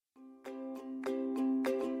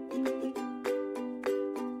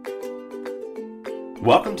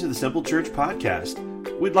Welcome to the Simple Church Podcast.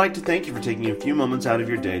 We'd like to thank you for taking a few moments out of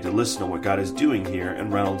your day to listen to what God is doing here in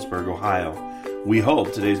Reynoldsburg, Ohio. We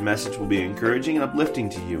hope today's message will be encouraging and uplifting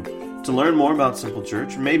to you. To learn more about Simple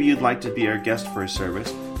Church, or maybe you'd like to be our guest for a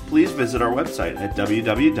service, please visit our website at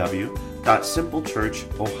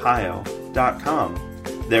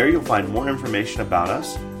www.simplechurchohio.com. There you'll find more information about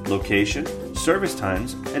us, location, service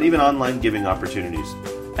times, and even online giving opportunities.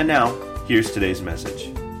 And now, here's today's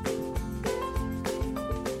message.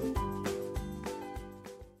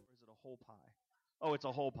 Oh, it's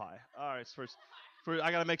a whole pie. All right,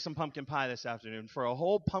 I got to make some pumpkin pie this afternoon. For a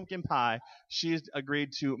whole pumpkin pie, she's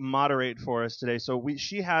agreed to moderate for us today. So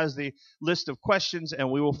she has the list of questions, and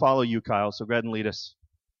we will follow you, Kyle. So go ahead and lead us.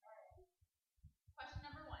 Question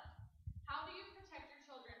number 1. How do you protect your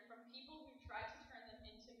children from people who try to turn them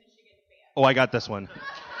into Michigan fans? Oh, I got this one.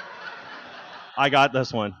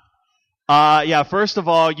 First of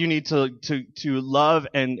all, you need to love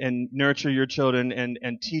and nurture your children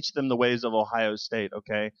and teach them the ways of Ohio State,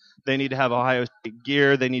 okay? They need to have Ohio State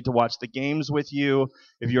gear. They need to watch the games with you.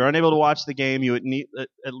 If you're unable to watch the game, you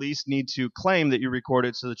at least need to claim that you record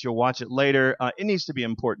it so that you'll watch it later. It needs to be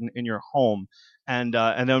important in your home. And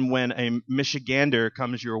then when a Michigander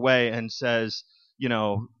comes your way and says,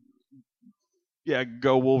 go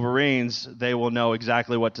Wolverines, they will know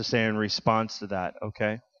exactly what to say in response to that,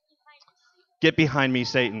 okay? Get behind me,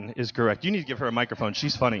 Satan, is correct. You need to give her a microphone.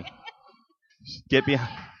 She's funny. Get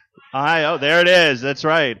behind. Oh, there it is. That's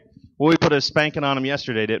right. Well, we put a spanking on him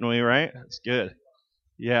yesterday, didn't we, right? That's good.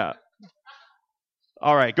 Yeah.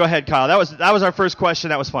 All right, go ahead, Kyle. That was our first question.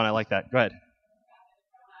 That was fun. I like that. Go ahead.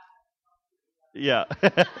 Yeah.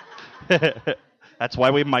 That's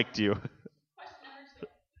why we mic'd you. Question number 2.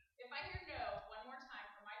 If I hear no one more time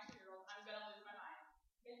from my 2-year-old, I'm going to lose my mind.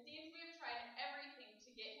 It seems we have tried everything to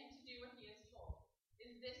get him to do what he is told.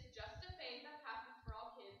 Is this just a phase that passes for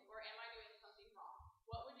all kids, or am I doing something wrong?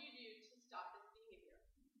 What would you do to stop this behavior?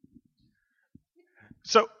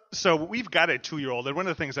 So we've got a 2-year-old, and one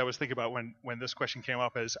of the things I was thinking about when this question came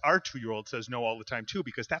up is our 2-year-old says no all the time too,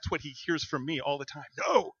 because that's what he hears from me all the time.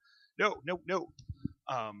 No.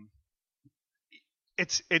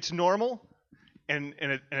 It's normal, and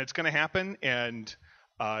it's going to happen, and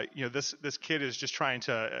this kid is just trying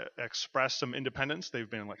to express some independence. They've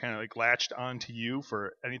been kind of latched onto you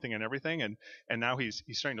for anything and everything, and now he's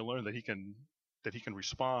starting to learn that he can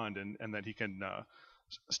respond and that he can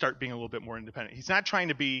start being a little bit more independent. He's not trying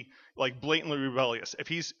to be blatantly rebellious. If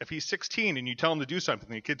he's 16 and you tell him to do something,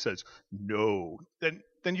 and the kid says no, then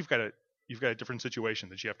you've got a different situation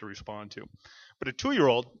that you have to respond to. But a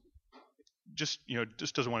 2-year-old just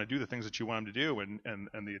doesn't want to do the things that you want him to do, and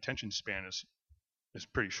the attention span is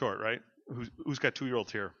pretty short, right? Who's got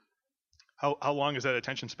 2-year-olds here? How long is that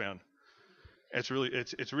attention span? It's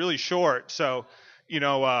really short. So he's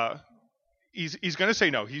going to say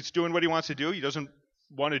no. He's doing what he wants to do. He doesn't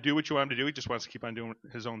want to do what you want him to do. He just wants to keep on doing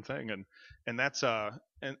his own thing, and that's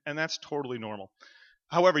totally normal.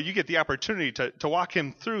 However, you get the opportunity to walk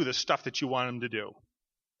him through the stuff that you want him to do.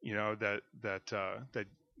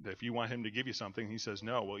 That if you want him to give you something, he says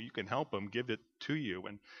no. Well, you can help him give it to you,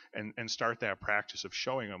 and start that practice of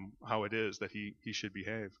showing him how it is that he should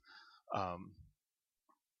behave.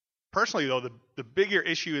 Personally, though, the bigger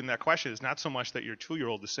issue in that question is not so much that your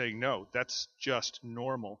 2-year-old is saying no. That's just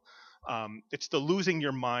normal. It's the losing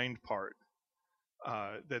your mind part.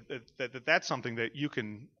 That's something that you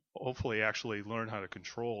can hopefully actually learn how to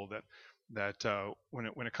control. That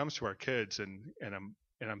when it comes to our kids, and I'm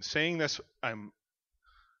saying this, I'm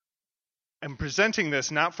presenting this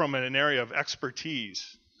not from an area of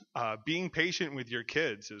expertise. Being patient with your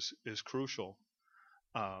kids is crucial.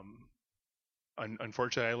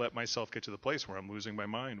 Unfortunately, I let myself get to the place where I'm losing my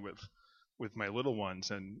mind with my little ones,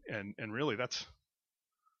 and really that's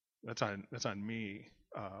on me.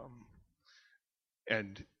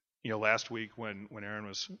 And last week when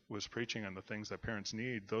Aaron was preaching on the things that parents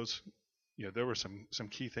need, those there were some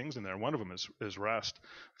key things in there. One of them is rest.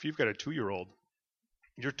 If you've got a 2-year-old,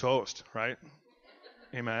 you're toast, right?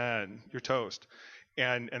 Amen. You're toast,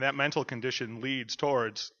 and that mental condition leads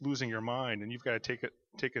towards losing your mind, and you've got to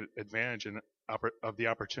take advantage of the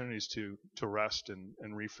opportunities to rest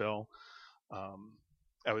and refill. I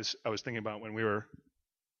was thinking about when we were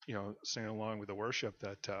singing along with the worship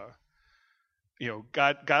that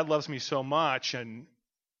God loves me so much, and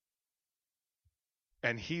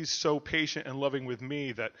He's so patient and loving with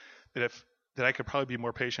me that I could probably be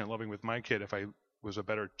more patient and loving with my kid if I was a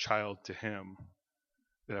better child to him.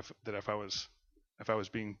 If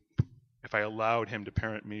I allowed him to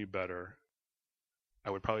parent me better,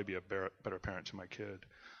 I would probably be a better parent to my kid.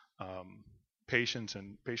 patience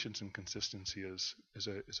and consistency is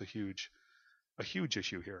a huge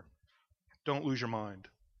issue here. Don't lose your mind.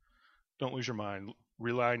 Don't lose your mind.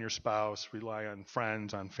 Rely on your spouse. Rely on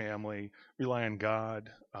friends, on family. Rely on God.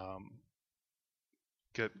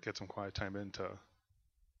 Get some quiet time in to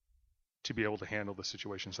be able to handle the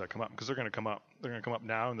situations that come up, because they're going to come up. They're going to come up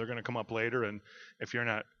now, and they're going to come up later. And if you're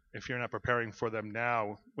not preparing for them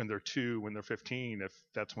now, when they're 2, when they're 15, if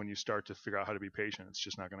that's when you start to figure out how to be patient, it's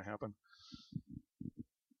just not going to happen.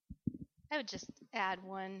 I would just add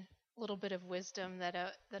one little bit of wisdom that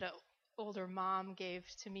a older mom gave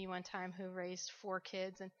to me one time, who raised 4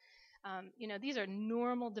 kids. And these are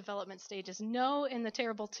normal development stages. No in the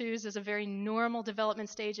terrible twos is a very normal development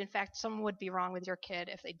stage. In fact, something would be wrong with your kid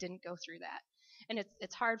if they didn't go through that. And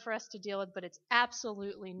it's hard for us to deal with, but it's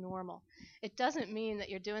absolutely normal. It doesn't mean that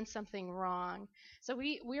you're doing something wrong. So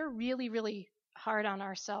we're really, really hard on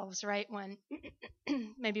ourselves, right? When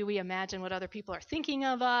maybe we imagine what other people are thinking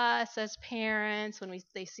of us as parents, when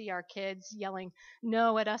they see our kids yelling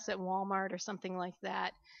no at us at Walmart or something like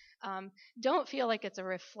that. Don't feel like it's a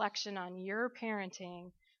reflection on your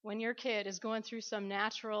parenting when your kid is going through some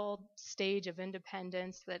natural stage of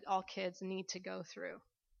independence that all kids need to go through.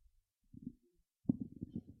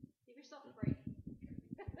 Give yourself a break.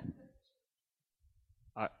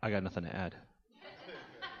 I got nothing to add.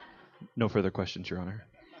 No further questions, Your Honor.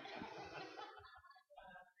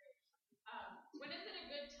 When is it a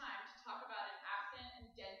good time to talk about an absent and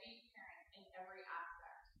deadbeat parent in every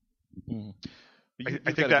aspect?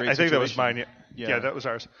 I think that was mine. Yeah, that was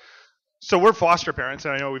ours. So we're foster parents,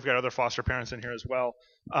 and I know we've got other foster parents in here as well.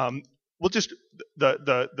 We'll just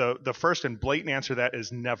the first and blatant answer to that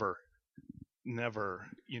is never.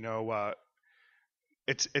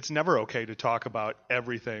 It's never okay to talk about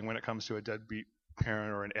everything when it comes to a deadbeat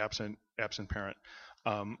parent or an absent parent.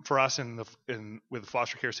 For us with the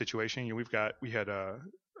foster care situation, we had a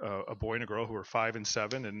boy and a girl who were 5 and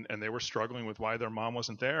 7, and they were struggling with why their mom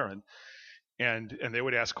wasn't there, and they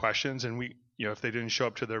would ask questions, and we, if they didn't show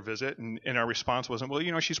up to their visit, and our response wasn't,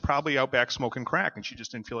 well, she's probably out back smoking crack and she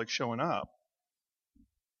just didn't feel like showing up.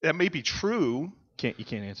 That may be true. You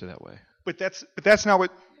can't answer that way. But that's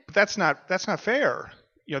not fair.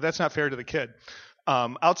 That's not fair to the kid.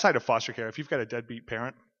 Outside of foster care, if you've got a deadbeat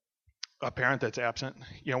parent, a parent that's absent,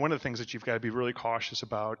 one of the things that you've got to be really cautious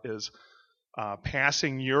about is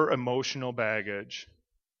passing your emotional baggage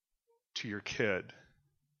to your kid.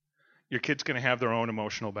 Your kid's going to have their own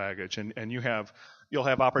emotional baggage, and you'll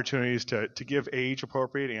have opportunities to give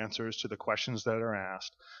age-appropriate answers to the questions that are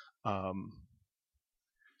asked.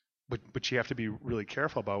 But you have to be really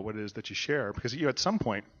careful about what it is that you share, because at some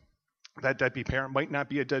point, that deadbeat parent might not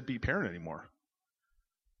be a deadbeat parent anymore.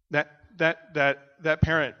 That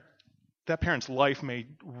parent's life may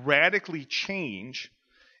radically change,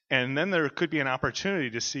 and then there could be an opportunity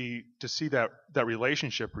to see that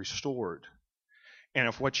relationship restored. And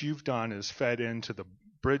if what you've done is fed into the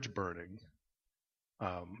bridge burning,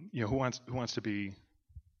 who wants to be,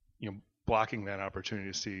 blocking that opportunity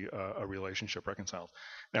to see a relationship reconciled?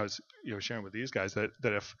 And I was, sharing with these guys that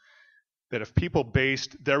if people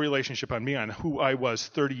based their relationship on me on who I was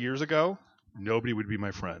 30 years ago, nobody would be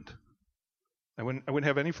my friend. I wouldn't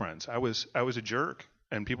have any friends. I was a jerk,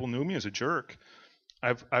 and people knew me as a jerk.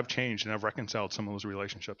 I've changed, and I've reconciled some of those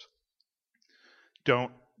relationships.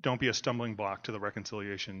 Don't be a stumbling block to the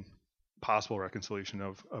possible reconciliation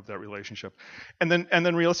of that relationship. And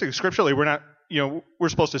then realistically, scripturally, we're not, we're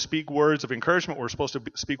supposed to speak words of encouragement. We're supposed to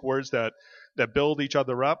speak words that build each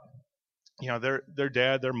other up. Their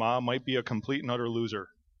dad, their mom might be a complete and utter loser,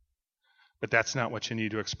 but that's not what you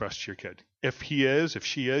need to express to your kid. If she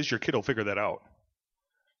is, your kid will figure that out.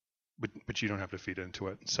 But you don't have to feed into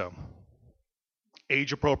it. So,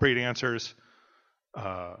 age-appropriate answers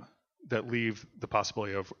that leave the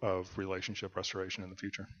possibility of relationship restoration in the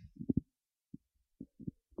future.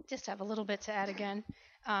 Just have a little bit to add again.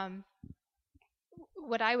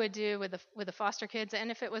 What I would do with the foster kids, and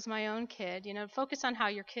if it was my own kid, focus on how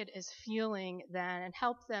your kid is feeling then, and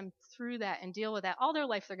help them through that and deal with that. All their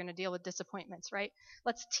life they're going to deal with disappointments, right?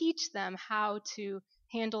 Let's teach them how to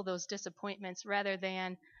handle those disappointments rather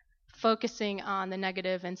than focusing on the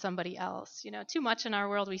negative in somebody else. Too much in our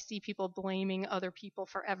world we see people blaming other people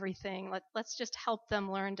for everything. Let's just help them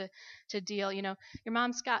learn to deal. Your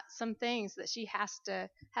mom's got some things that she has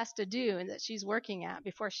to do and that she's working at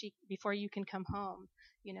before you can come home.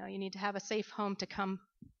 You need to have a safe home to come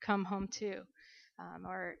home to.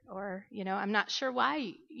 Or I'm not sure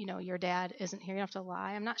why your dad isn't here. You don't have to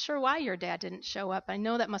lie. I'm not sure why your dad didn't show up. I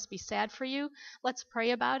know that must be sad for you. Let's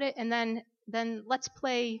pray about it, and then let's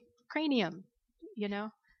play cranium.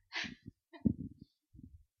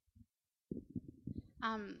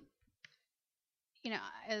 Um,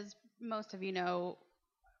 as most of you know,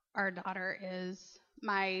 our daughter is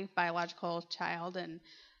my biological child, and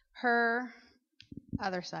her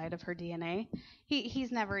other side of her DNA,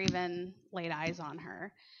 he's never even laid eyes on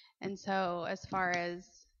her. And so, as far as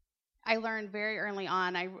I learned very early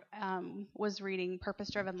on, I was reading Purpose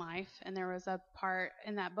Driven Life, and there was a part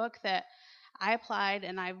in that book that I applied,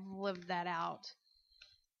 and I've lived that out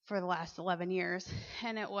for the last 11 years.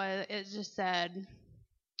 And it just said,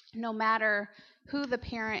 no matter who the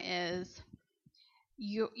parent is,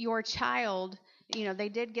 your child, they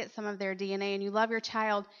did get some of their DNA, and you love your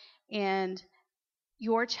child, and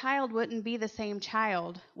your child wouldn't be the same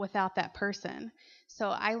child without that person. So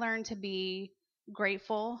I learned to be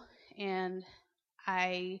grateful, and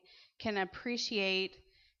I can appreciate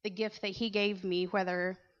the gift that he gave me,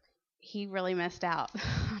 whether he really missed out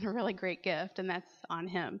on a really great gift, and that's on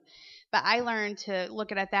him. But I learned to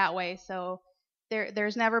look at it that way. So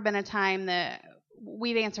there's never been a time that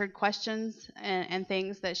we've answered questions and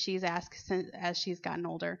things that she's asked since, as she's gotten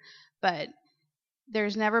older. But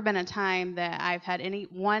there's never been a time that I've had any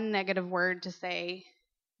one negative word to say,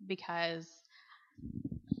 because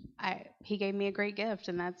he gave me a great gift,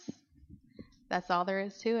 and that's all there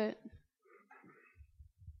is to it.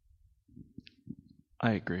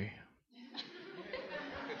 I agree.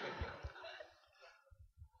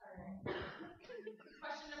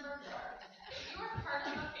 Question number 4. If you are part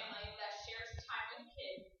of a family that shares time with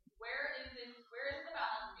kids, where is the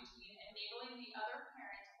balance between enabling the other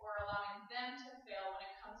parent or allowing them to fail when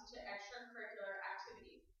it comes to extracurricular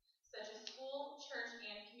activities, such as school, church,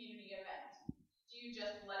 and community events? Do you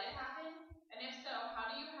just let it happen? And if so, how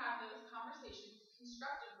do you have those conversations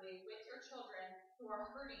constructively with your children who are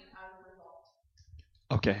hurting as a result?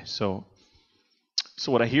 Okay, so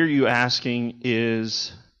what I hear you asking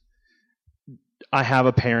is, I have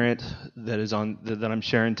a parent that is that I'm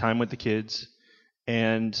sharing time with the kids,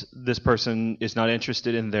 and this person is not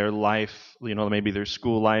interested in their life, maybe their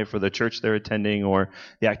school life or the church they're attending or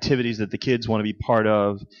the activities that the kids want to be part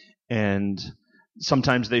of. And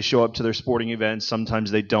sometimes they show up to their sporting events,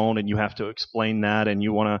 sometimes they don't, and you have to explain that, and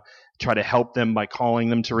you want to try to help them by calling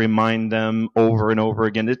them to remind them over and over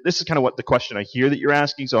again. This is kind of what the question I hear that you're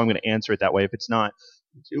asking, so I'm going to answer it that way. If it's not,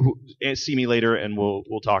 see me later and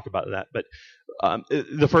we'll talk about that. But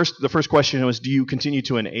the first question was, do you continue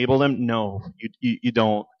to enable them? No, you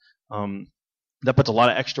don't. That puts a lot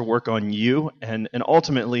of extra work on you, and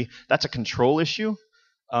ultimately that's a control issue.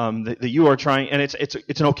 That you are trying, and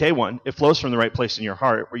it's an okay one. It flows from the right place in your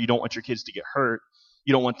heart, where you don't want your kids to get hurt.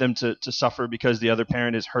 You don't want them to suffer because the other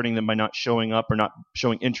parent is hurting them by not showing up or not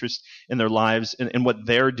showing interest in their lives and what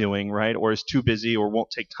they're doing, right? Or is too busy or won't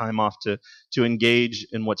take time off to engage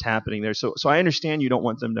in what's happening there. So I understand you don't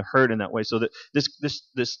want them to hurt in that way. So that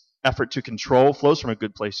this effort to control flows from a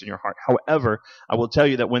good place in your heart. However, I will tell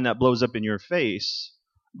you that when that blows up in your face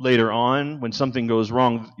later on, when something goes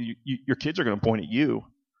wrong, your kids are going to point at you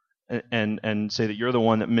and say that you're the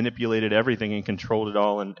one that manipulated everything and controlled it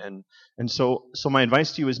all. And so my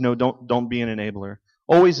advice to you is, no, don't be an enabler.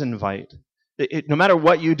 Always invite. No matter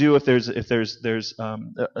what you do, if there's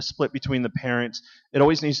a split between the parents, it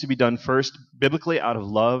always needs to be done first biblically out of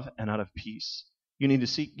love and out of peace. You need to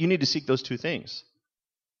seek those two things.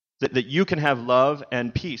 That you can have love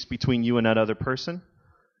and peace between you and that other person.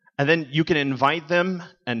 And then you can invite them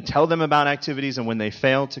and tell them about activities, and when they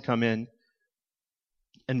fail, to come in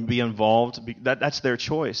and be involved. That's their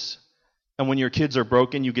choice. And when your kids are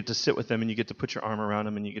broken, you get to sit with them and you get to put your arm around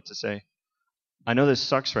them and you get to say, I know this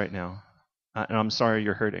sucks right now, and I'm sorry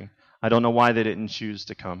you're hurting. I don't know why they didn't choose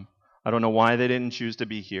to come. I don't know why they didn't choose to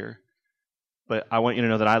be here. But I want you to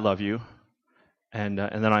know that I love you, and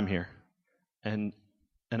that I'm here. And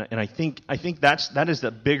I think that is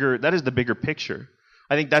the bigger picture.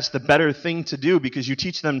 I think that's the better thing to do, because you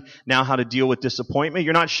teach them now how to deal with disappointment.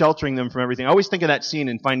 You're not sheltering them from everything. I always think of that scene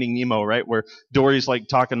in Finding Nemo, right, where Dory's like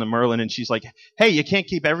talking to Merlin, and she's like, "Hey, you can't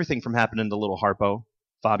keep everything from happening to little Harpo,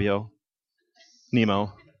 Fabio,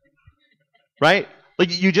 Nemo, right? Like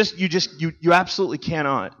you absolutely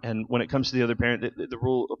cannot." And when it comes to the other parent, the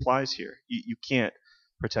rule applies here. You can't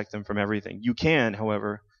protect them from everything. You can,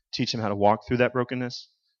 however, teach them how to walk through that brokenness.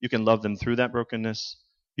 You can love them through that brokenness.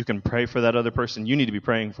 You can pray for that other person. You need to be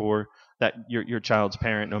praying for that your child's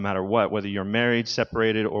parent, no matter what, whether you're married,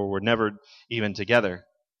 separated, or were never even together.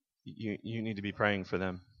 You need to be praying for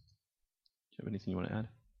them. Do you have anything you want to add?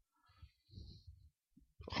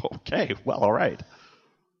 Okay, well, all right.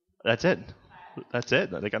 That's it.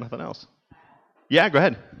 They got nothing else. Yeah, go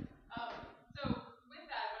ahead. So with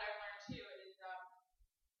that, what I've learned too is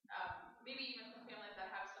maybe even some families that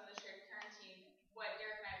have some of the shared parenting, what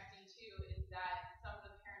Eric and I have seen too is that some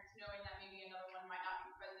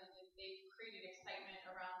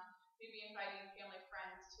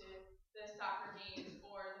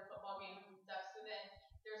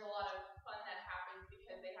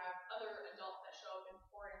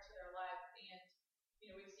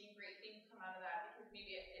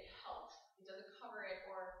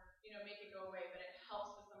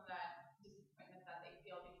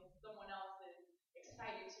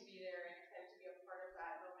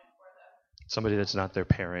Somebody that's not their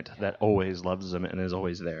parent, that always loves them and is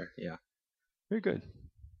always there. Yeah. Very good.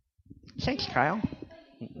 Thanks, Kyle.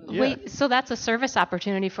 Yeah. Wait, so that's a service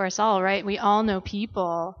opportunity for us all, right? We all know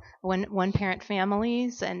people, one parent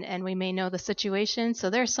families, and we may know the situation. So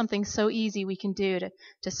there's something so easy we can do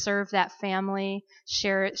to serve that family,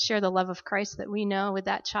 share the love of Christ that we know with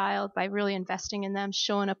that child by really investing in them,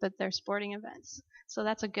 showing up at their sporting events. So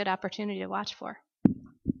that's a good opportunity to watch for.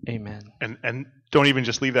 Amen. And don't even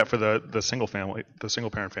just leave that for the single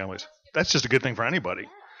parent families. That's just a good thing for anybody.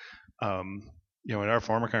 In our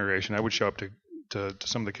former congregation, I would show up to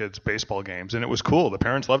some of the kids' baseball games, and it was cool. The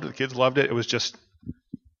parents loved it, the kids loved it. It was just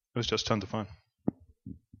tons of fun.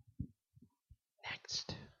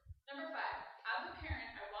 Next. Number 5, as a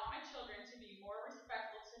parent, I want my children to be more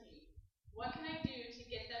respectful to me. What can I do to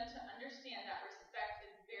get them to understand that respect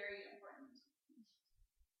is very important?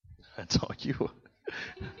 That's all you.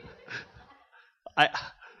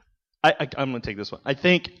 I'm going to take this one. I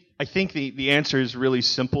think the answer is really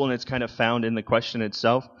simple, and it's kind of found in the question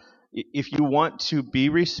itself. If you want to be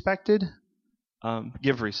respected,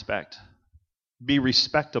 give respect. Be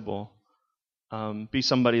respectable. Be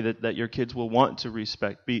somebody that your kids will want to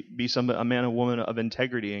respect. Be a man or woman of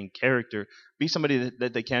integrity and character. Be somebody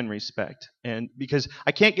that they can respect. And because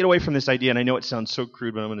I can't get away from this idea, and I know it sounds so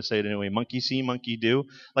crude, but I'm going to say it anyway. Monkey see, monkey do.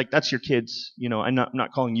 Like, that's your kids. I'm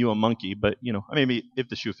not calling you a monkey, but maybe if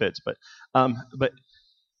the shoe fits. But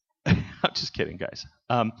I'm just kidding, guys.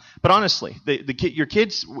 But honestly, your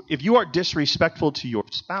kids, if you are disrespectful to your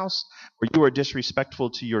spouse or you are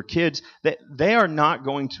disrespectful to your kids, they are not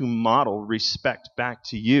going to model respect back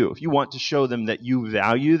to you. If you want to show them that you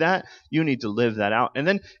value that, you need to live that out. And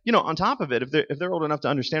then, on top of it, if they're old enough to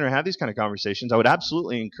understand or have these kind of conversations, I would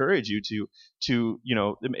absolutely encourage you to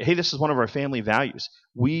hey, this is one of our family values.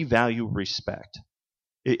 We value respect.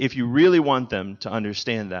 If you really want them to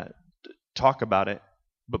understand that, talk about it.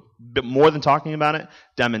 But more than talking about it,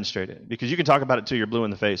 demonstrate it. Because you can talk about it till you're blue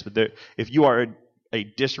in the face, but if you are a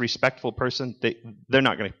disrespectful person, they're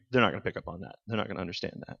not going to pick up on that. They're not going to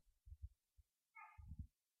understand that.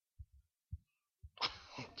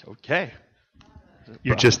 Okay.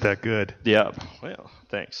 You're just that good. Yeah. Well,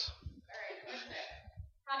 thanks. All right, number 6.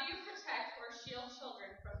 How do you protect or shield children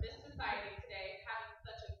from this society today having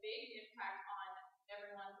such a big impact on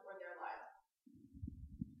everyone or their lives?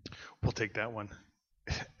 We'll take that one.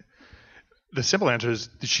 The simple answer is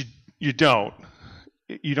you don't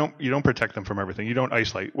protect them from everything. You don't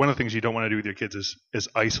isolate. One of the things you don't want to do with your kids is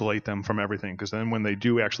isolate them from everything, because then when they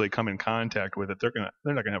do actually come in contact with it, they're not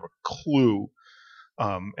gonna have a clue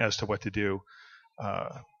as to what to do.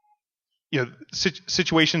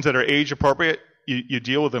 Situations that are age appropriate, you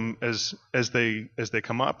deal with them as they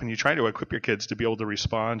come up, and you try to equip your kids to be able to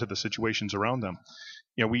respond to the situations around them.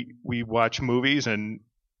 We watch movies and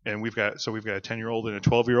we've got a 10-year-old and a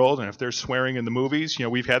 12-year-old, and if they're swearing in the movies,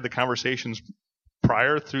 we've had the conversations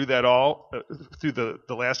prior through that through the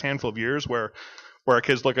last handful of years where our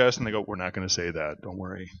kids look at us and they go, "We're not going to say that. Don't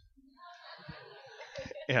worry."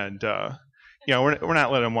 And we're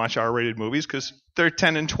not letting them watch R-rated movies because they're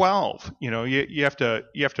 10 and 12. You have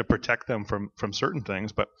to protect them from certain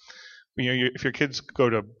things, but if your kids go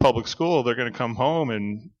to public school, they're going to come home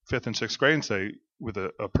in 5th and 6th grade and say, with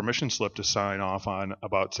a permission slip to sign off on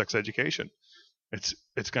about sex education.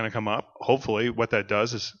 It's going to come up. Hopefully what that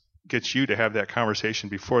does is gets you to have that conversation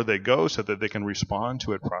before they go so that they can respond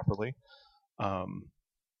to it properly.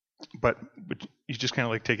 But you just kind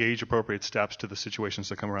of like take age appropriate steps to the situations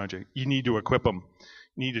that come around you. You need to equip them.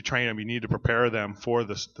 You need to train them. You need to prepare them for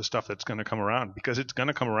the stuff that's going to come around, because it's going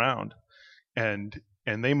to come around. And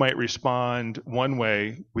they might respond one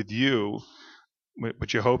way with you,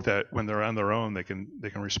 but you hope that when they're on their own, they can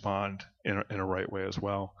respond in a right way as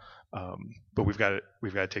well. But we've got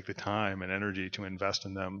to take the time and energy to invest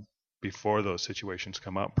in them before those situations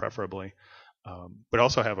come up, preferably. But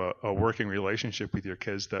also have a working relationship with your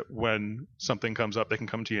kids, that when something comes up, they can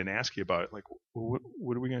come to you and ask you about it. Like,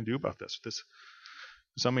 what are we going to do about this?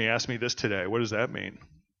 Somebody asked me this today. What does that mean?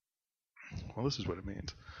 Well, this is what it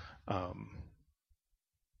means.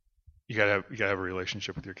 You gotta have a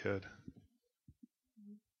relationship with your kid.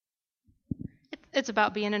 It's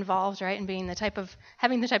about being involved, right? And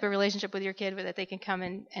having the type of relationship with your kid that they can come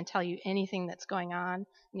and tell you anything that's going on. And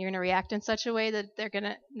you're going to react in such a way that they're going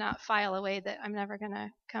to not file away that I'm never going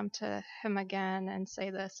to come to him again and say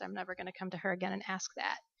this. I'm never going to come to her again and ask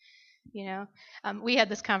that. We had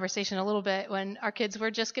this conversation a little bit when our kids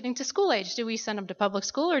were just getting to school age. Do we send them to public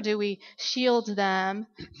school, or do we shield them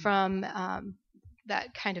from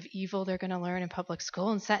that kind of evil they're going to learn in public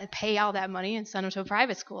school and pay all that money and send them to a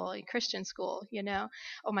private school, a Christian school,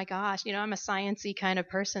 Oh my gosh, I'm a sciencey kind of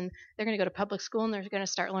person. They're going to go to public school and they're going to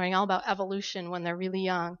start learning all about evolution when they're really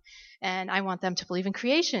young. And I want them to believe in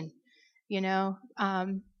creation,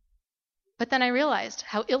 But then I realized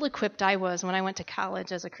how ill-equipped I was when I went to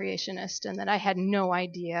college as a creationist, and that I had no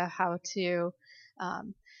idea how to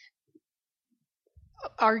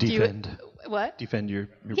argue. Defend. What? Defend your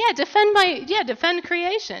defend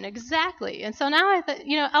creation, exactly. And so now I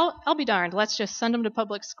thought, I'll be darned. Let's just send them to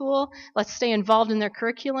public school. Let's stay involved in their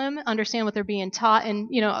curriculum, understand what they're being taught in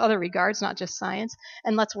other regards, not just science,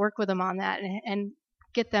 and let's work with them on that and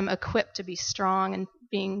get them equipped to be strong and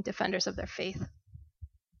being defenders of their faith.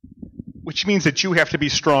 Which means that you have to be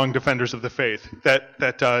strong defenders of the faith. That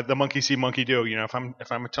the monkey see, monkey do. If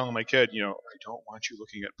I'm telling my kid, I don't want you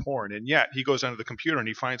looking at porn, and yet he goes onto the computer and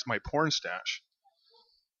he finds my porn stash.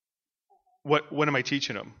 What am I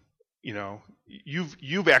teaching him?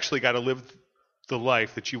 You've actually got to live the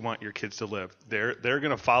life that you want your kids to live. They're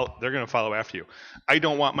gonna follow after you. I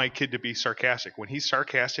don't want my kid to be sarcastic. When he's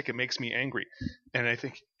sarcastic, it makes me angry, and I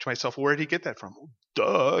think to myself, where did he get that from?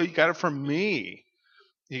 Duh, you got it from me.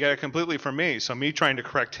 You got it completely from me. So me trying to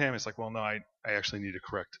correct him, it's like, well, no, I actually need to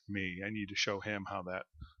correct me. I need to show him how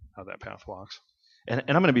that path walks. And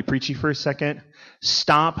I'm going to be preachy for a second.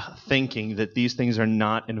 Stop thinking that these things are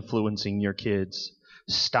not influencing your kids.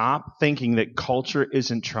 Stop thinking that culture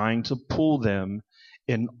isn't trying to pull them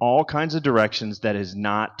in all kinds of directions that is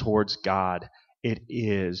not towards God. It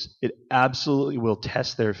is. It absolutely will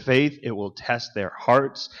test their faith. It will test their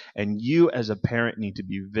hearts. And you as a parent need to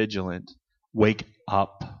be vigilant. Wake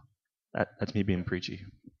up. That's me being preachy.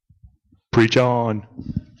 Preach on.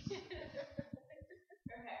 Okay.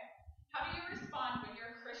 How do you respond when your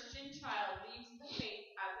Christian child leaves the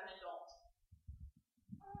faith as an adult?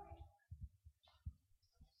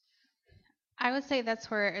 I would say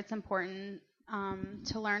that's where it's important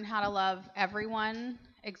to learn how to love everyone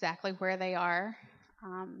exactly where they are,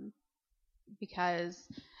 because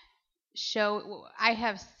I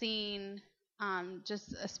have seen,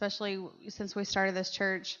 just especially since we started this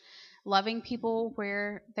church, loving people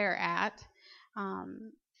where they're at,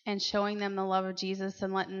 and showing them the love of Jesus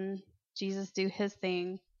and letting Jesus do his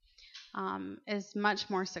thing is much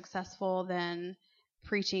more successful than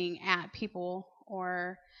preaching at people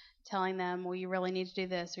or telling them, well, you really need to do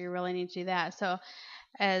this or you really need to do that. So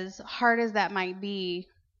as hard as that might be,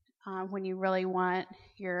 when you really want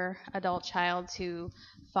your adult child to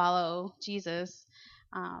follow Jesus,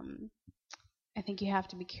 I think you have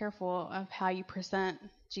to be careful of how you present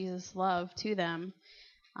Jesus' love to them,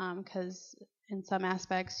 because in some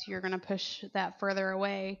aspects you're going to push that further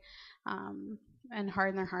away and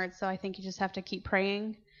harden their hearts. So I think you just have to keep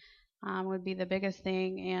praying would be the biggest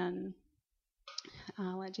thing, and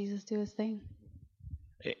let Jesus do his thing.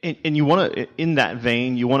 And you want to, in that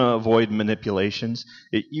vein, you want to avoid manipulations.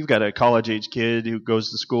 You've got a college-age kid who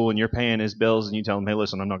goes to school and you're paying his bills, and you tell him, hey,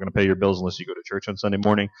 listen, I'm not going to pay your bills unless you go to church on Sunday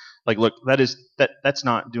morning. Like, look, that's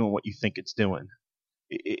not doing what you think it's doing.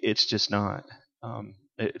 It's just not.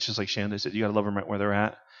 It's just like Shanda said, you got to love them right where they're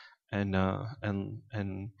at. And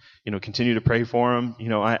continue to pray for them.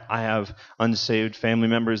 I have unsaved family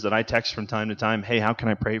members that I text from time to time. Hey, how can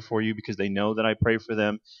I pray for you? Because they know that I pray for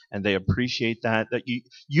them, and they appreciate that. That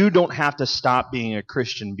you don't have to stop being a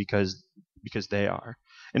Christian because they are.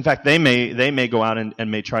 In fact, they may go out and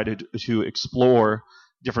may try to explore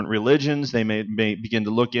different religions. They may begin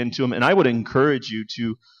to look into them, and I would encourage you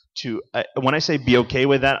to when I say be okay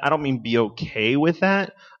with that, I don't mean be okay with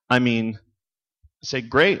that. I mean, say,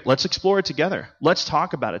 great, let's explore it together. Let's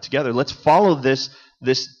talk about it together. Let's follow this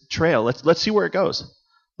trail. Let's see where it goes.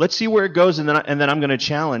 Let's see where it goes, and then I'm going to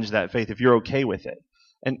challenge that faith if you're okay with it,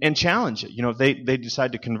 and challenge it. If they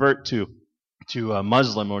decide to convert to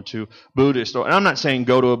Muslim or to Buddhist, and I'm not saying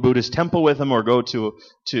go to a Buddhist temple with them or go to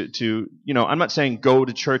I'm not saying go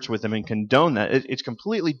to church with them and condone that. It's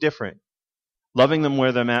completely different. Loving them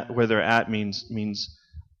where they're at means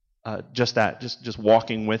just that, just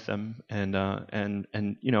walking with them, and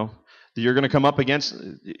you're going to come up against.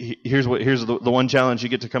 Here's the one challenge you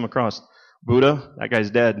get to come across: Buddha, that guy's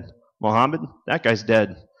dead. Muhammad, that guy's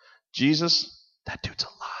dead. Jesus, that dude's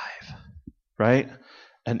alive, right?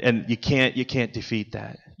 And you can't defeat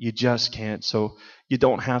that. You just can't. So you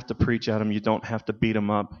don't have to preach at them. You don't have to beat them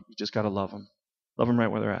up. You just got to love them. Love them right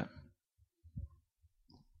where they're at.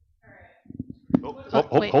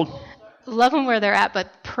 Hold. Love them where they're at, but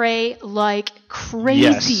pray like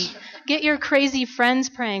crazy. Yes. Get your crazy friends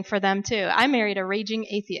praying for them too. I married a raging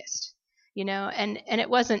atheist. and it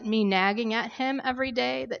wasn't me nagging at him every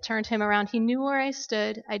day that turned him around. He knew where I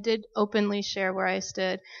stood. I did openly share where I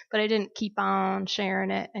stood, but I didn't keep on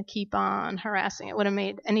sharing it and keep on harassing it. It wouldn't have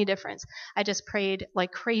made any difference. I just prayed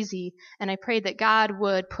like crazy, and I prayed that God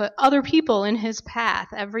would put other people in his path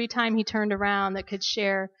every time he turned around that could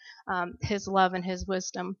share his love and his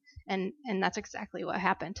wisdom, and that's exactly what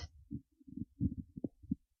happened.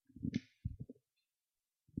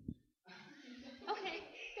 Okay,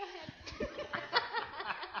 go ahead. Okay.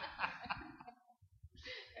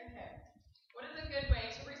 What is a good way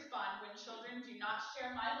to respond when children do not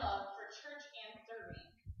share my love for church and serving?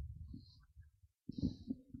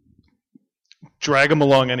 Drag them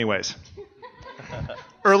along anyways.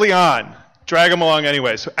 Early on, drag them along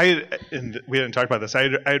anyways. And we didn't talk about this. I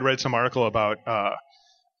had read some article about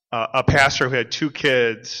a pastor who had 2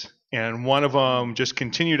 kids, and one of them just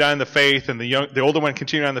continued on the faith, and the older one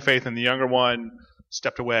continued on the faith, and the younger one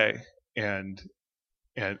stepped away. And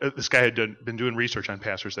this guy had been doing research on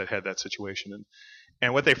pastors that had that situation,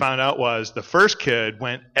 and what they found out was the first kid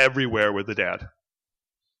went everywhere with the dad.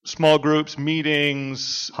 Small groups,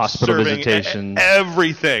 meetings, Hospital serving, visitation,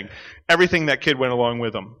 everything that kid went along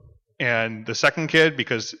with them. And the second kid,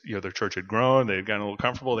 because their church had grown, they had gotten a little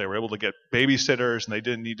comfortable, they were able to get babysitters, and they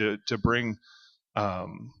didn't need to bring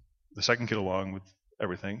the second kid along with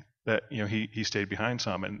everything. That he stayed behind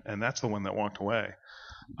some, and that's the one that walked away.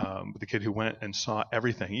 But the kid who went and saw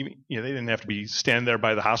everything, even they didn't have to be standing there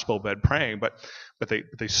by the hospital bed praying, but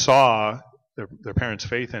they saw their parents'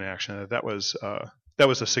 faith in action. That was a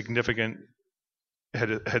significant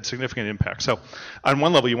had significant impact. So on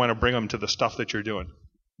one level, you want to bring them to the stuff that you're doing.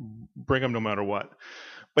 Bring them no matter what.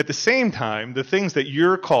 But at the same time, the things that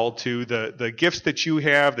you're called to, the gifts that you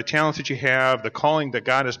have, the talents that you have, the calling that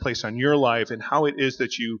God has placed on your life, and how it is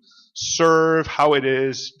that you serve, how it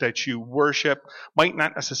is that you worship, might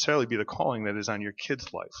not necessarily be the calling that is on your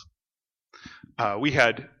kid's life. We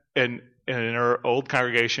had, in our old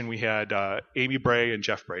congregation, we had Amy Bray and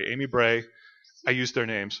Jeff Bray. Amy Bray, I used their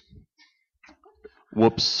names.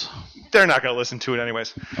 Whoops. They're not going to listen to it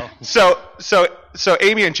anyways. Oh. So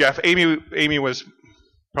Amy and Jeff, Amy was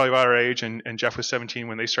probably about our age, and Jeff was 17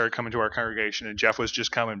 when they started coming to our congregation, and Jeff was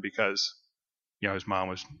just coming because his mom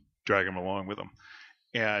was dragging him along with him,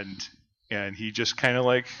 and he just kind of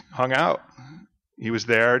like hung out. He was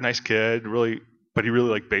there, nice kid, but he really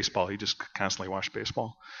liked baseball. He just constantly watched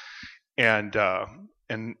baseball, and I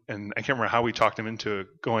can't remember how we talked him into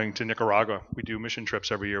going to Nicaragua. We do mission trips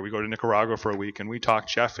every year. We go to Nicaragua for a week, and we talked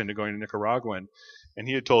Jeff into going to Nicaragua, and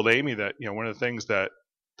he had told Amy that one of the things that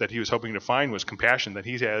he was hoping to find was compassion, that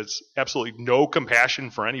he has absolutely no compassion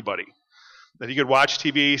for anybody, that he could watch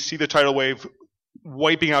TV, see the tidal wave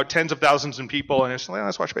wiping out tens of thousands of people, and it's like,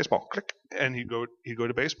 let's watch baseball. Click, and he'd go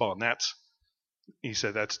to baseball, and he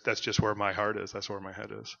said that's just where my heart is. That's where my head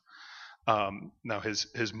is. Now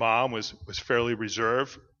his mom was fairly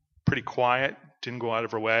reserved, pretty quiet, didn't go out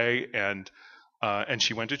of her way, and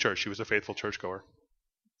she went to church. She was a faithful churchgoer.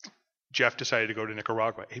 Jeff decided to go to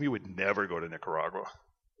Nicaragua. Amy would never go to Nicaragua.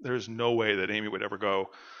 There's no way that Amy would ever go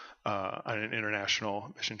on an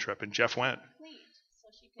international mission trip, and Jeff went.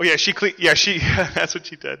 She cleaned. Yeah, that's what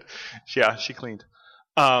she did. Yeah, she cleaned.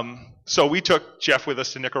 So we took Jeff with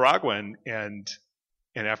us to Nicaragua, and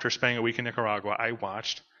after spending a week in Nicaragua, I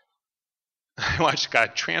watched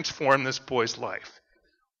God transform this boy's life.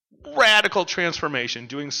 Radical transformation,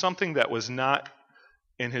 doing something that was not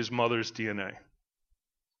in his mother's DNA.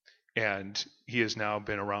 And he has now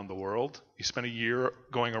been around the world. He spent a year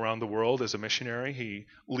going around the world as a missionary. He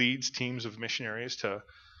leads teams of missionaries to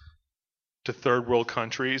third world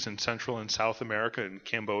countries in Central and South America and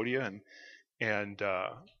Cambodia. And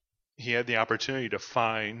he had the opportunity to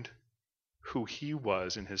find who he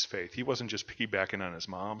was in his faith. He wasn't just piggybacking on his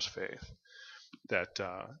mom's faith.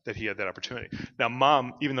 That he had that opportunity. Now,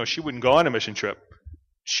 Mom, even though she wouldn't go on a mission trip,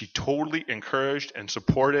 she totally encouraged and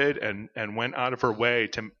supported and went out of her way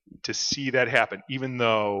to see that happen, even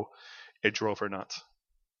though it drove her nuts.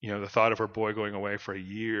 The thought of her boy going away for a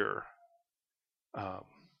year,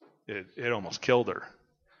 it almost killed her.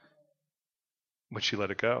 But she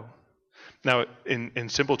let it go. Now, in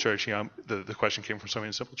Simple Church, the question came from somebody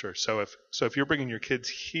in Simple Church. So if you're bringing your kids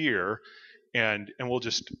here, and we'll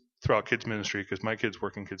just throw out kids ministry because my kids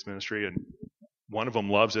work in kids ministry, and one of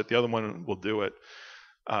them loves it, the other one will do it.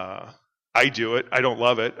 I do it. I don't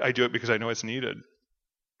love it. I do it because I know it's needed.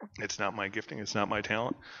 It's not my gifting. It's not my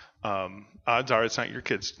talent. Odds are it's not your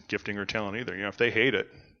kid's gifting or talent either. If they hate it,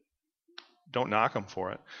 don't knock them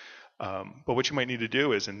for it. But what you might need to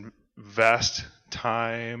do is invest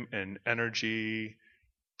time and energy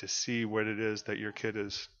to see what it is that your kid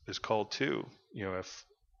is called to.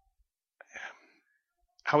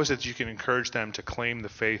 how is it that you can encourage them to claim the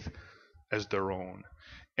faith as their own?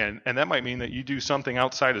 And that might mean that you do something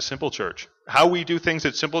outside of Simple Church. How we do things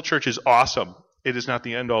at Simple Church is awesome. It is not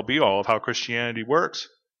the end-all be-all of how Christianity works,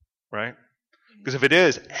 right? Because if it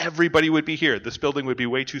is, everybody would be here. This building would be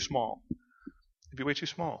way too small. It'd be way too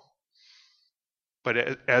small.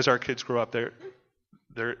 But as our kids grow up, they're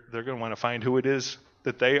going to want to find who it is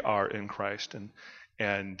that they are in Christ,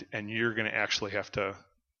 and you're going to actually have to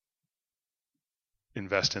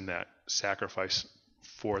invest in that, sacrifice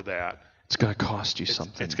for that. It's going to cost you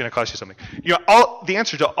something. It's going to cost you something. You know, the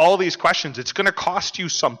answer to all these questions, it's going to cost you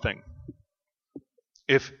something.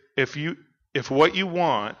 If what you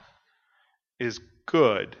want is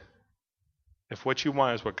good, if what you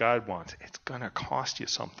want is what God wants, it's going to cost you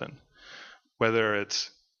something. Whether it's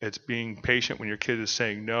being patient when your kid is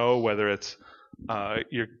saying no, whether it's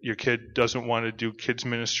your kid doesn't want to do kids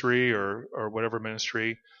ministry or whatever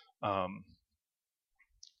ministry,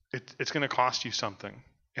 it's going to cost you something.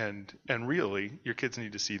 And really, your kids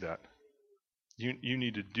need to see that. You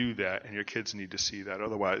need to do that, and your kids need to see that.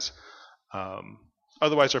 Otherwise,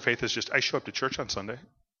 our faith is just, I show up to church on Sunday.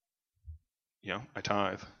 You know, I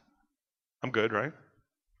tithe. I'm good, right?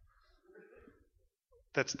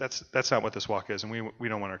 That's not what this walk is, and we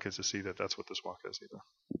don't want our kids to see that that's what this walk is either.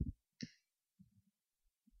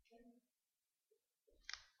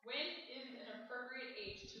 When is an appropriate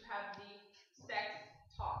age to have the sex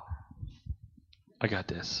talk? I got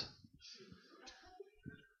this.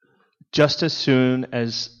 Just as soon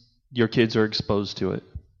as your kids are exposed to it.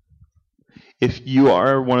 If you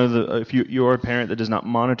are if you are a parent that does not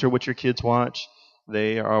monitor what your kids watch,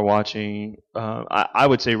 they are watching, I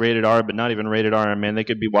would say rated R, but not even rated R. Man, they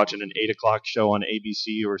could be watching an 8 o'clock show on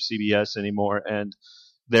ABC or CBS anymore, and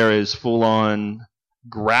there is full-on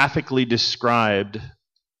graphically described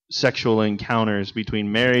sexual encounters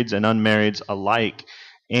between marrieds and unmarrieds alike.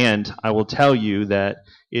 And I will tell you that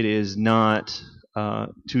it is not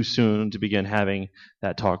too soon to begin having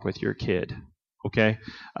that talk with your kid. Okay?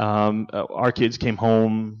 Our kids came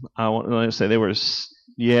home, I want to say they were,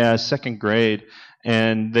 second grade,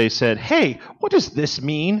 and they said, "Hey, what does this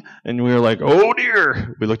mean?" And we were like, "Oh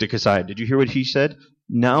dear." We looked at Kasai. "Did you hear what he said?"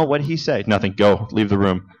 "No, what did he say?" "Nothing. Go. Leave the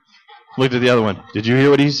room." Looked at the other one. "Did you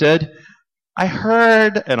hear what he said?" "I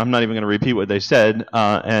heard," and I'm not even going to repeat what they said,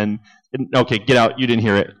 okay, get out. You didn't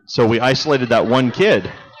hear it. So we isolated that one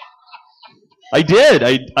kid. I did.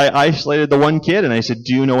 I isolated the one kid, and I said,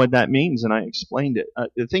 "Do you know what that means?" And I explained it.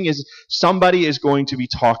 The thing is, somebody is going to be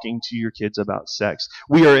talking to your kids about sex.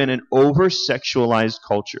 We are in an over-sexualized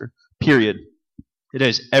culture, period. It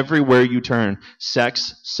is everywhere you turn.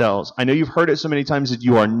 Sex sells. I know you've heard it so many times that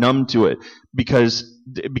you are numb to it because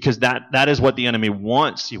that is what the enemy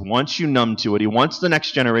wants. He wants you numb to it. He wants the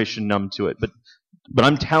next generation numb to it. But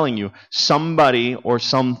I'm telling you, somebody or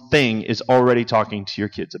something is already talking to your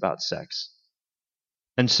kids about sex.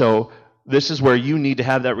 And so this is where you need to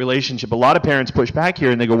have that relationship. A lot of parents push back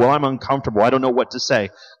here and they go, "Well, I'm uncomfortable. I don't know what to say."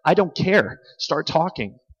 I don't care. Start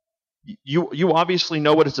talking. You obviously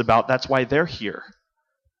know what it's about. That's why they're here.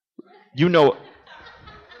 You know.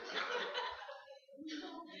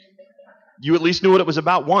 You at least knew what it was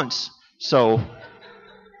about once. So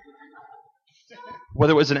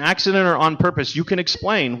whether it was an accident or on purpose, you can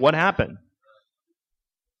explain what happened.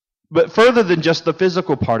 But further than just the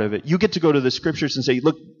physical part of it, you get to go to the scriptures and say,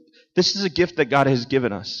 "Look, this is a gift that God has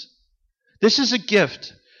given us. This is a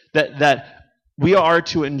gift that we are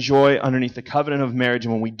to enjoy underneath the covenant of marriage.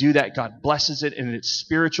 And when we do that, God blesses it, and it's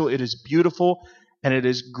spiritual, it is beautiful, and it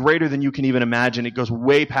is greater than you can even imagine. It goes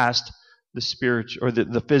way past the spiritual or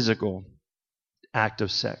the physical act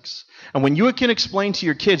of sex." And when you can explain to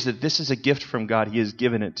your kids that this is a gift from God, He has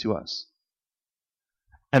given it to us,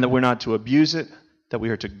 and that we're not to abuse it, that we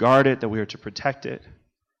are to guard it, that we are to protect it,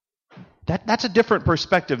 that's a different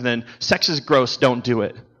perspective than sex is gross, don't do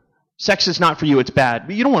it. Sex is not for you, it's bad.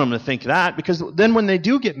 But you don't want them to think that, because then when they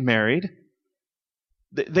do get married,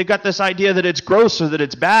 they got this idea that it's gross or that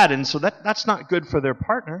it's bad, and so that's not good for their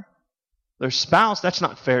partner, their spouse. That's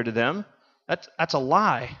not fair to them. That's a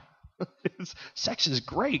lie. Sex is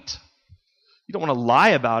great. You don't want to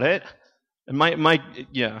lie about it. And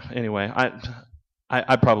anyway,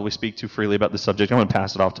 I probably speak too freely about the subject. I'm going to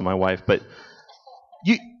pass it off to my wife, but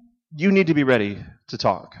you need to be ready to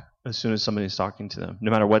talk as soon as somebody's talking to them, no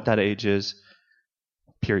matter what that age is,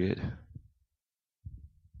 period.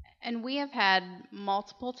 And we have had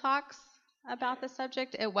multiple talks about the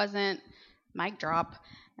subject. It wasn't mic drop,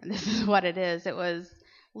 and this is what it is. It was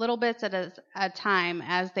little bits at a time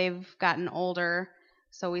as they've gotten older.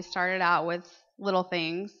 So we started out with little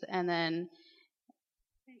things, and then,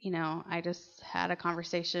 I just had a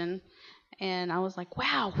conversation, and I was like,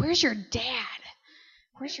 wow, where's your dad?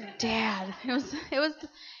 Where's your dad? It was,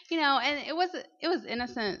 and it was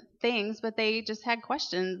innocent things, but they just had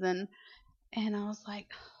questions, and I was like,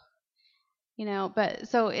 but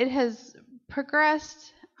so it has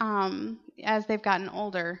progressed as they've gotten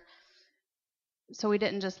older. So we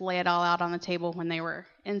didn't just lay it all out on the table when they were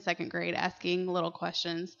in second grade asking little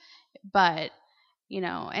questions, but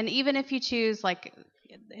and even if you choose, like,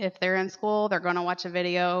 if they're in school, they're going to watch a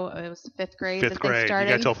video. It was fifth grade. Fifth grade. You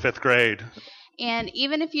got till fifth grade. And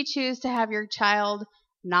even if you choose to have your child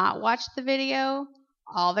not watch the video,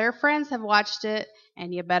 all their friends have watched it,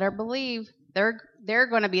 and you better believe they're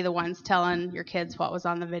going to be the ones telling your kids what was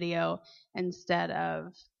on the video instead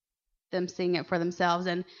of them seeing it for themselves.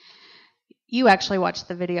 And you actually watched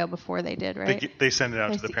the video before they did, right? They send it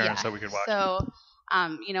out to the parents so we can watch it. So,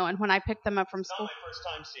 and when I picked them up from school, Not my first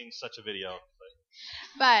time seeing such a video.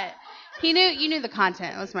 but you knew the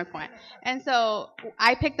content. Was my point. And so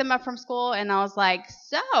I picked them up from school, and I was like,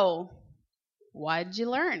 "So, what did you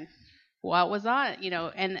learn? What was on it?"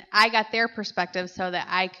 And I got their perspective so that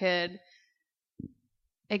I could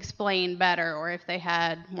explain better, or if they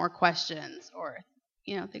had more questions, or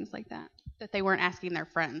things like that they weren't asking their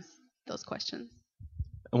friends those questions.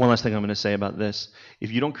 And one last thing I'm going to say about this.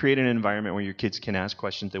 If you don't create an environment where your kids can ask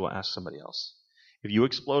questions, they will ask somebody else. If you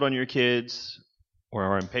explode on your kids or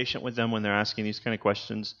are impatient with them when they're asking these kind of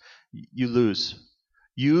questions, you lose.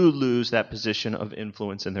 You lose that position of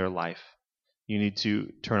influence in their life. You need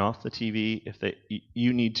to turn off the TV.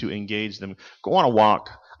 You need to engage them. Go on a walk.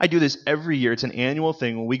 I do this every year. It's an annual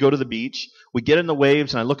thing. When we go to the beach, we get in the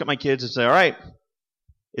waves, and I look at my kids and say, all right,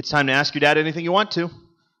 it's time to ask your dad anything you want to.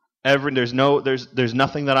 There's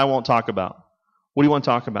nothing that I won't talk about. What do you want to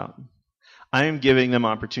talk about? I am giving them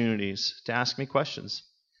opportunities to ask me questions.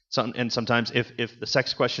 And sometimes if the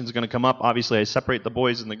sex question is going to come up, obviously I separate the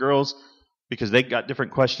boys and the girls because they got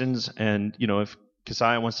different questions. And if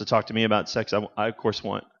Keziah wants to talk to me about sex, I of course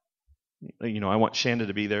want I want Shanda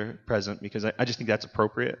to be there present because I just think that's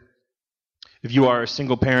appropriate. If you are a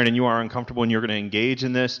single parent and you are uncomfortable and you're going to engage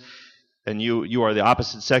in this, and you are the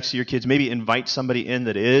opposite sex of your kids, maybe invite somebody in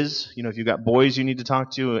that is. If you've got boys you need to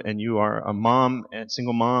talk to and you are a mom and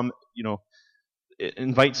single mom,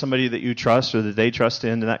 invite somebody that you trust or that they trust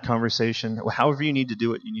into that conversation. However you need to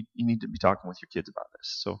do it, you need to be talking with your kids about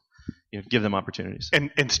this. So give them opportunities.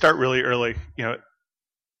 And start really early.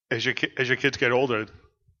 As your kids get older,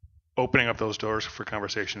 opening up those doors for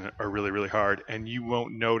conversation are really, really hard, and you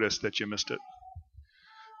won't notice that you missed it.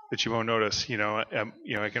 That you won't notice, I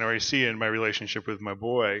can already see in my relationship with my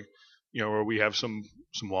boy, where we have some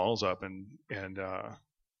walls up, and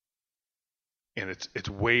it's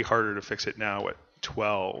way harder to fix it now at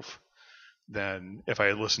 12 than if I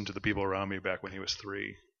had listened to the people around me back when he was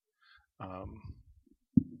 3.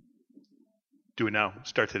 Do it now.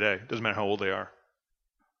 Start today. Doesn't matter how old they are.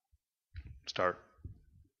 Start.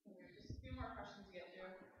 Just a few more questions to get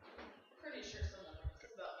through. Pretty sure someone knows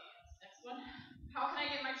this about me. Next one. How can I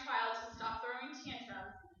get my child to stop throwing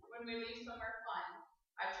tantrums when we leave somewhere fun?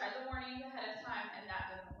 I've tried the warnings ahead of time, and that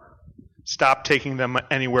doesn't work. Stop taking them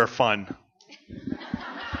anywhere fun.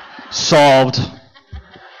 Solved.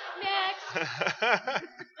 Next.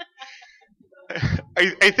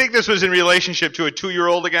 I think this was in relationship to a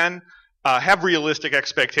 2-year-old again. Have realistic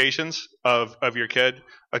expectations of your kid.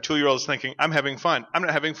 A 2-year-old is thinking, I'm having fun. I'm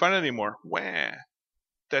not having fun anymore. Wah.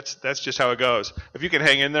 That's just how it goes. If you can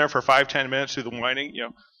hang in there for 5-10 minutes through the whining,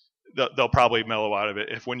 they'll probably mellow out of it.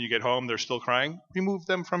 If when you get home they're still crying, remove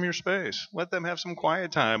them from your space. Let them have some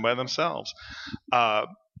quiet time by themselves.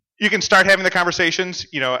 You can start having the conversations.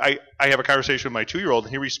 I have a conversation with my 2-year-old,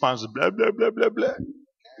 and he responds with blah, blah, blah, blah, blah.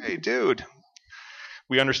 Hey, dude.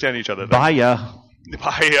 We understand each other. Bye-ya.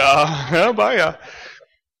 Bye-ya.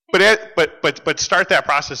 But start that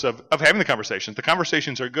process of having the conversations. The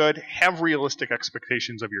conversations are good. Have realistic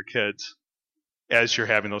expectations of your kids as you're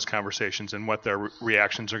having those conversations and what their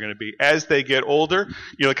reactions are going to be. As they get older,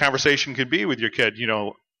 the conversation could be with your kid,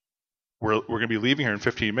 we're going to be leaving here in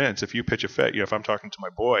 15 minutes. If you pitch a fit, if I'm talking to my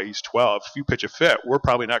boy, he's 12. If you pitch a fit, we're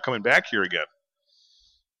probably not coming back here again.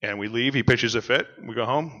 And we leave, he pitches a fit, we go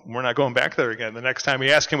home, we're not going back there again. The next time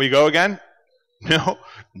he asks, can we go again? No,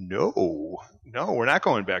 we're not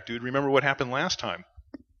going back, dude. Remember what happened last time.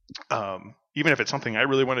 Even if it's something I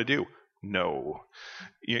really want to do, no.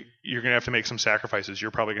 You're going to have to make some sacrifices. You're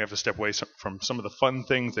probably going to have to step away from some of the fun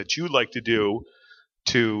things that you like to do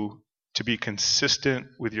to be consistent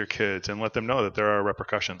with your kids and let them know that there are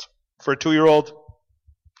repercussions. For a 2-year-old,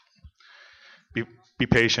 be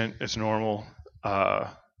patient. It's normal.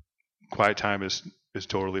 Quiet time is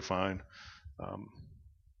totally fine.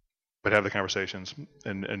 but have the conversations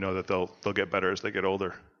and know that they'll get better as they get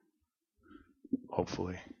older.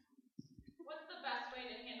 Hopefully. What's the best way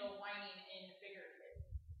to handle whining in bigger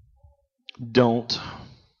kids? Don't.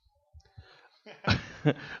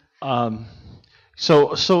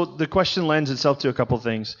 So the question lends itself to a couple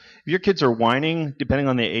things. If your kids are whining, depending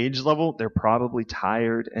on the age level, they're probably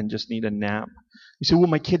tired and just need a nap. You say, well,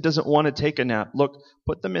 my kid doesn't want to take a nap. Look,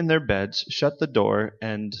 put them in their beds, shut the door,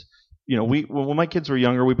 and when my kids were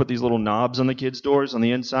younger, we put these little knobs on the kids' doors on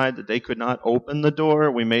the inside that they could not open the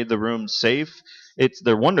door. We made the room safe.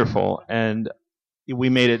 They're wonderful, and we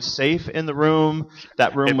made it safe in the room.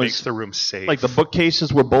 That room makes the room safe. Like the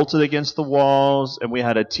bookcases were bolted against the walls, and we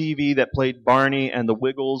had a TV that played Barney and the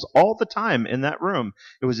Wiggles all the time in that room.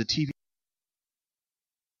 It was a TV.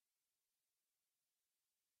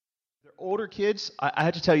 They're older kids. I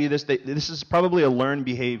had to tell you this. This is probably a learned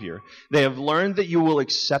behavior. They have learned that you will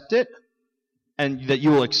accept it, and that you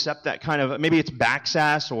will accept that kind of, maybe it's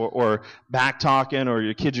backsass or back talking, or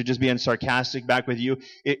your kids are just being sarcastic back with you.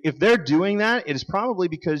 If they're doing that, it is probably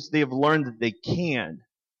because they have learned that they can,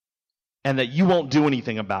 and that you won't do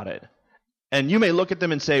anything about it. And you may look at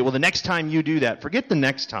them and say, well, the next time you do that, forget the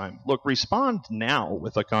next time. Look, respond now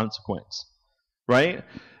with a consequence, right?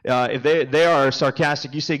 If they are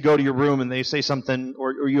sarcastic, you say go to your room, and they say something,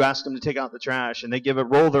 or you ask them to take out the trash, and they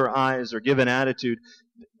roll their eyes or give an attitude,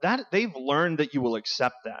 that they've learned that you will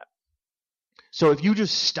accept that. So if you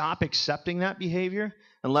just stop accepting that behavior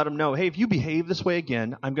and let them know, hey, if you behave this way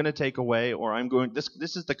again, I'm going to take away, or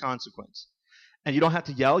this is the consequence. And you don't have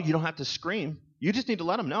to yell, you don't have to scream. You just need to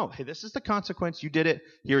let them know, hey, this is the consequence. You did it.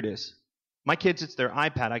 Here it is. My kids, it's their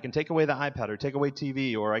iPad. I can take away the iPad or take away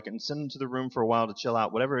TV, or I can send them to the room for a while to chill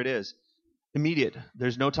out, whatever it is. Immediate.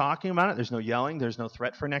 There's no talking about it. There's no yelling. There's no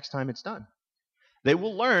threat for next time it's done. They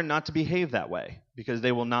will learn not to behave that way because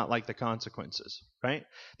they will not like the consequences, right?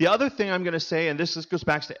 The other thing I'm going to say, and this goes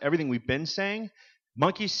back to everything we've been saying,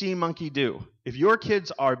 monkey see, monkey do. If your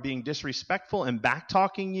kids are being disrespectful and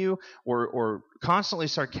back-talking you or constantly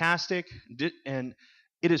sarcastic, and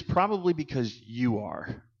it is probably because you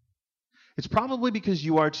are. It's probably because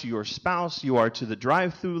you are to your spouse, you are to the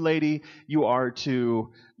drive-through lady, you are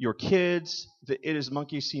to your kids. It is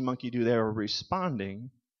monkey see, monkey do. They are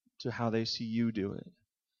responding to how they see you do it.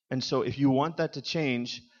 And so if you want that to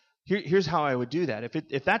change, here's how I would do that.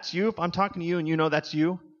 If that's you, if I'm talking to you and you know that's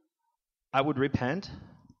you, I would repent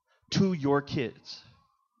to your kids.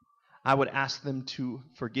 I would ask them to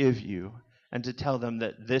forgive you and to tell them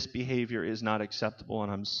that this behavior is not acceptable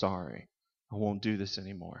and I'm sorry. I won't do this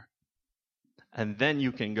anymore. And then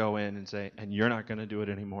you can go in and say, and you're not going to do it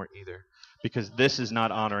anymore either, because this is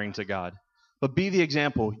not honoring to God. But be the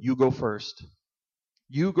example. You go first.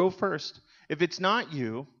 You go first. If it's not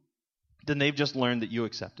you, then they've just learned that you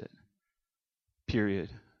accept it. Period.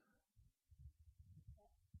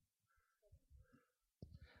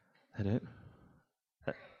 That it?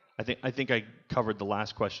 I think I covered the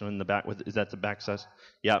last question in the back. Is that the back size?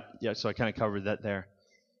 Yeah. So I kind of covered that there.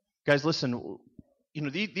 Guys, listen.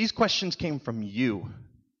 These questions came from you,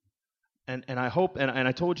 and I hope, and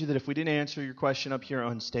I told you that if we didn't answer your question up here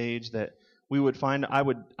on stage, that we would find. I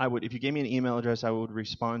would. If you gave me an email address, I would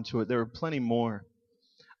respond to it. There are plenty more.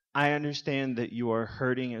 I understand that you are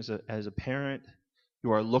hurting as a parent.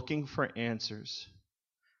 You are looking for answers,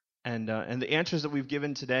 and the answers that we've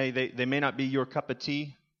given today, they may not be your cup of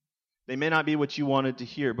tea. They may not be what you wanted to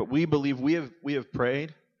hear, but we believe we have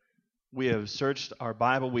prayed. We have searched our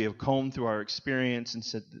Bible. We have combed through our experience and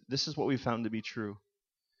said, this is what we found to be true.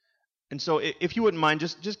 And so if you wouldn't mind,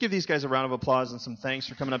 just give these guys a round of applause and some thanks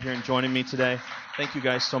for coming up here and joining me today. Thank you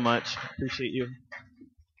guys so much. Appreciate you.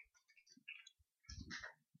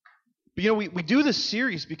 But we do this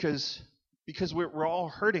series because we're all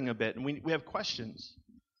hurting a bit, and we have questions.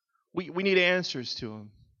 We need answers to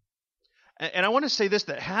them. And I want to say this,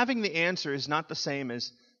 that having the answer is not the same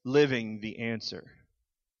as living the answer.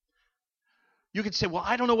 You could say, well,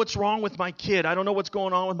 I don't know what's wrong with my kid. I don't know what's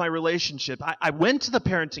going on with my relationship. I went to the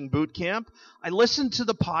parenting boot camp. I listened to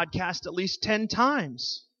the podcast at least 10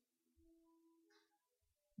 times.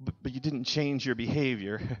 But you didn't change your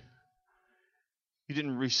behavior. You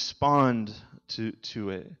didn't respond to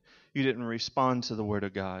it. You didn't respond to the Word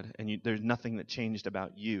of God. And there's nothing that changed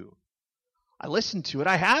about you. I listened to it.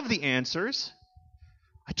 I have the answers.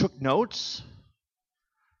 I took notes.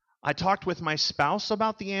 I talked with my spouse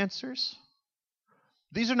about the answers.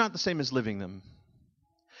 These are not the same as living them.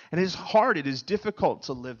 And it is hard, it is difficult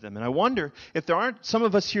to live them. And I wonder if there aren't some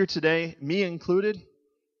of us here today, me included,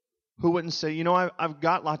 who wouldn't say, I've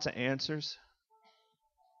got lots of answers,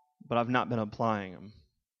 but I've not been applying them.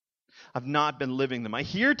 I've not been living them. I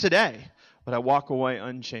hear today but I walk away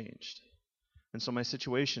unchanged. And so my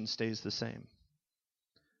situation stays the same.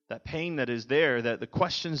 That pain that is there, that the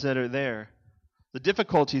questions that are there, the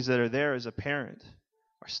difficulties that are there as a parent,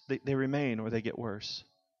 they remain or they get worse.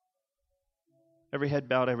 Every head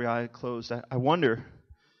bowed, every eye closed. I wonder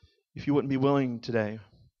if you wouldn't be willing today,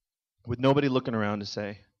 with nobody looking around, to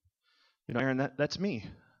say, Aaron, that's me.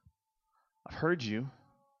 I've heard you,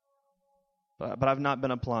 but I've not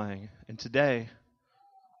been applying. And today,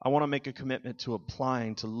 I want to make a commitment to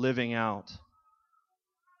applying, to living out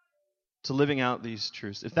these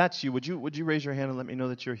truths. If that's you, would you raise your hand and let me know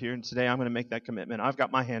that you're here? And today, I'm going to make that commitment. I've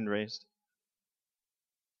got my hand raised.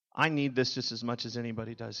 I need this just as much as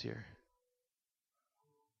anybody does here.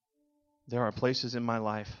 There are places in my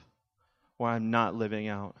life where I'm not living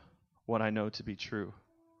out what I know to be true.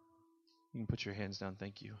 You can put your hands down.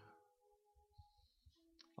 Thank you.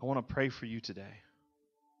 I want to pray for you today.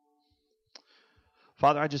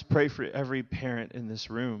 Father, I just pray for every parent in this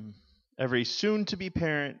room, every soon-to-be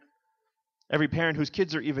parent, every parent whose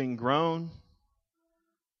kids are even grown,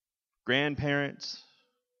 grandparents.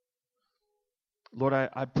 Lord,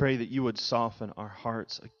 I pray that you would soften our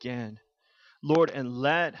hearts again. Lord, and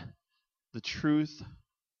let the truth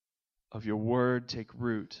of your word take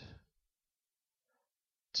root.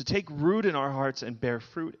 To take root in our hearts and bear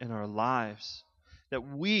fruit in our lives. That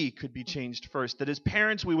we could be changed first. That as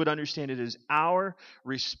parents we would understand it is our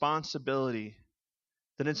responsibility.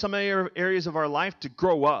 That in some areas of our life to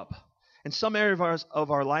grow up. In some areas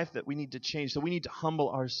of our life that we need to change. That we need to humble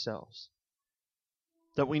ourselves.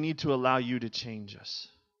 That we need to allow you to change us.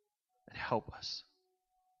 And help us.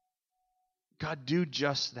 God, do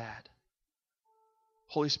just that.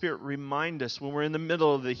 Holy Spirit, remind us when we're in the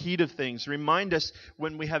middle of the heat of things. Remind us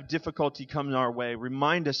when we have difficulty coming our way.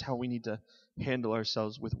 Remind us how we need to handle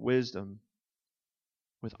ourselves with wisdom,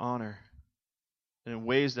 with honor, and in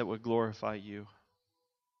ways that would glorify you.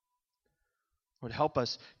 Lord, help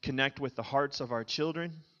us connect with the hearts of our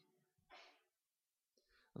children.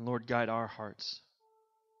 And Lord, guide our hearts.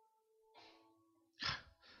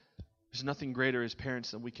 There's nothing greater as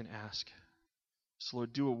parents than we can ask. So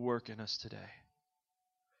Lord, do a work in us today.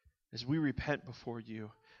 As we repent before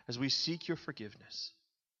you, as we seek your forgiveness,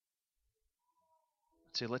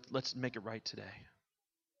 say, let's make it right today.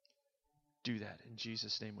 Do that. In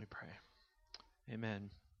Jesus' name we pray. Amen.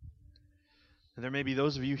 And there may be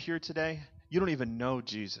those of you here today, you don't even know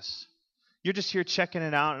Jesus. You're just here checking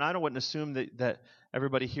it out, and I wouldn't assume that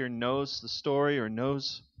everybody here knows the story or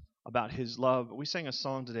knows about his love. But we sang a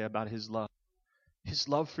song today about his love. His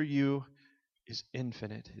love for you is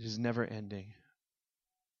infinite. It is never ending.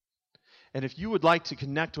 And if you would like to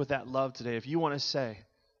connect with that love today, if you want to say,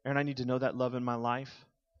 Aaron, I need to know that love in my life.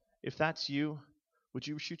 If that's you, would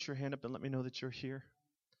you shoot your hand up and let me know that you're here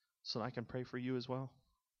so that I can pray for you as well?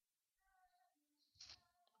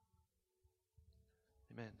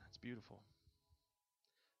 Amen. That's beautiful.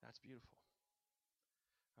 That's beautiful.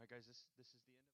 All right, guys, this is the end of